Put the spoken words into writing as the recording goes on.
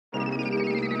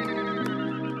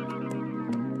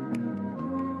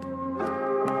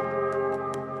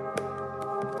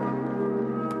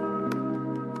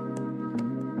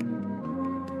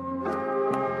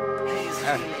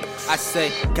I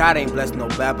say, God ain't blessed no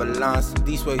Babylons.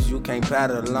 These ways you can't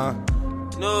paddle along.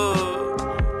 No.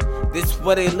 This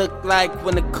what it look like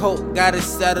when the coat got a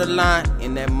settle line.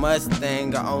 In that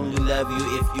Mustang, I only love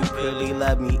you if you really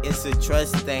love me. It's a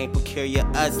trust thing, peculiar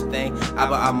us thing.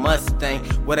 I Mustang,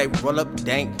 where they roll up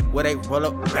dank, where they roll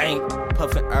up bank.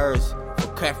 Puffin' herbs, for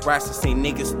craft rice, I see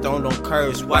niggas thrown on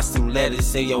curves. Watch some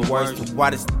letters in your words, the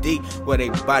water's deep, where they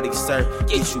body serve.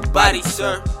 Get you body,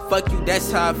 sir. Fuck you,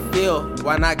 that's how I feel.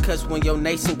 Why not cuss when your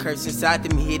nation curse inside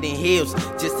them hidden hills?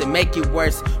 Just to make it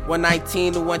worse,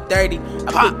 119 to 130.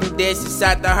 I put them dead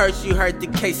inside the hearse, you heard the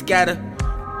case scatter.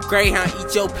 Greyhound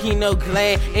eat your pineal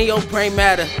gland and your brain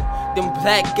matter. Them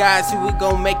black guys who would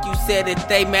gon' make you say that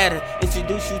they matter.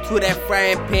 Introduce you to that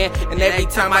frying pan, and every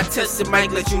time I touch the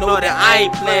mic, let you know that I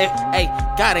ain't playing. Hey,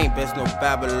 God ain't best no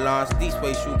Babylons. These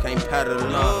ways you can't paddle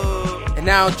along. And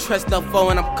I don't trust no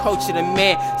foe, and I'm coaching a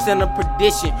man. Send a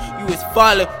perdition. You is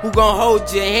falling, who gon' hold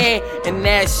your hand? And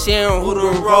that's Sharon, who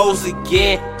done rose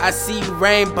again. I see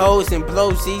rainbows and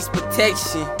blows east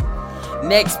protection.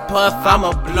 Next puff,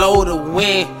 I'ma blow the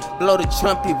wind. Blow the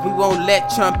trumpet, we won't let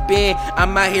Trump in.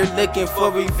 I'm out here looking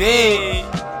for revenge.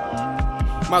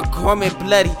 My garment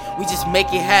bloody, we just make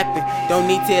it happen. Don't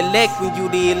need to elect when you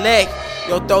the elect.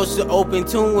 Your throats are open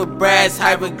tune with brass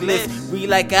hieroglyphs. We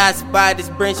like I spy this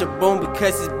branch of boom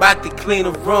because it's about to clean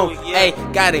the room. Hey,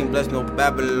 God ain't blessed no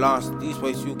Babylons. These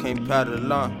ways you can't paddle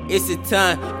along. It's a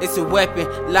tongue, it's a weapon,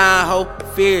 lying hope,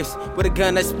 fierce. With a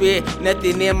gun I spear,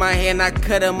 nothing in my hand, I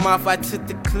cut him off. I took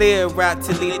the clear route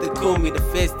to lead the Kumi. The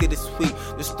fence did it sweet.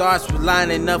 The stars were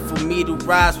lining up for me to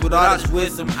rise with all this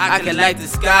wisdom. I can light the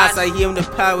skies, I hear the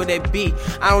power that beat.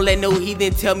 I don't let no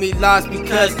heathen tell me lies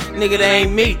because nigga, that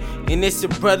ain't me. And it's a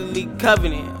brotherly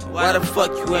covenant. Why the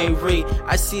fuck you ain't read?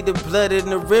 I see the blood in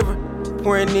the river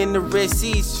pouring in the Red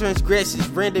Seas. Transgressions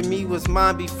render me was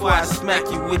mine before I smack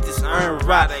you with this iron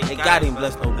rod. And God ain't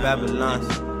blessed no Babylons.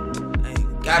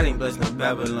 God ain't blessed no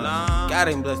Babylons. God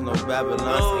ain't blessed no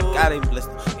Babylons.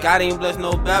 God ain't blessed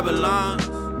no Babylons.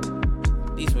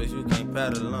 These ways you can't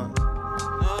paddle along.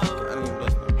 God ain't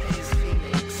blessed no Babylons.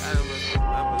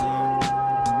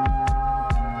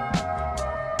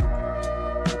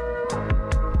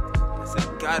 I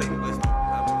said God ain't blessed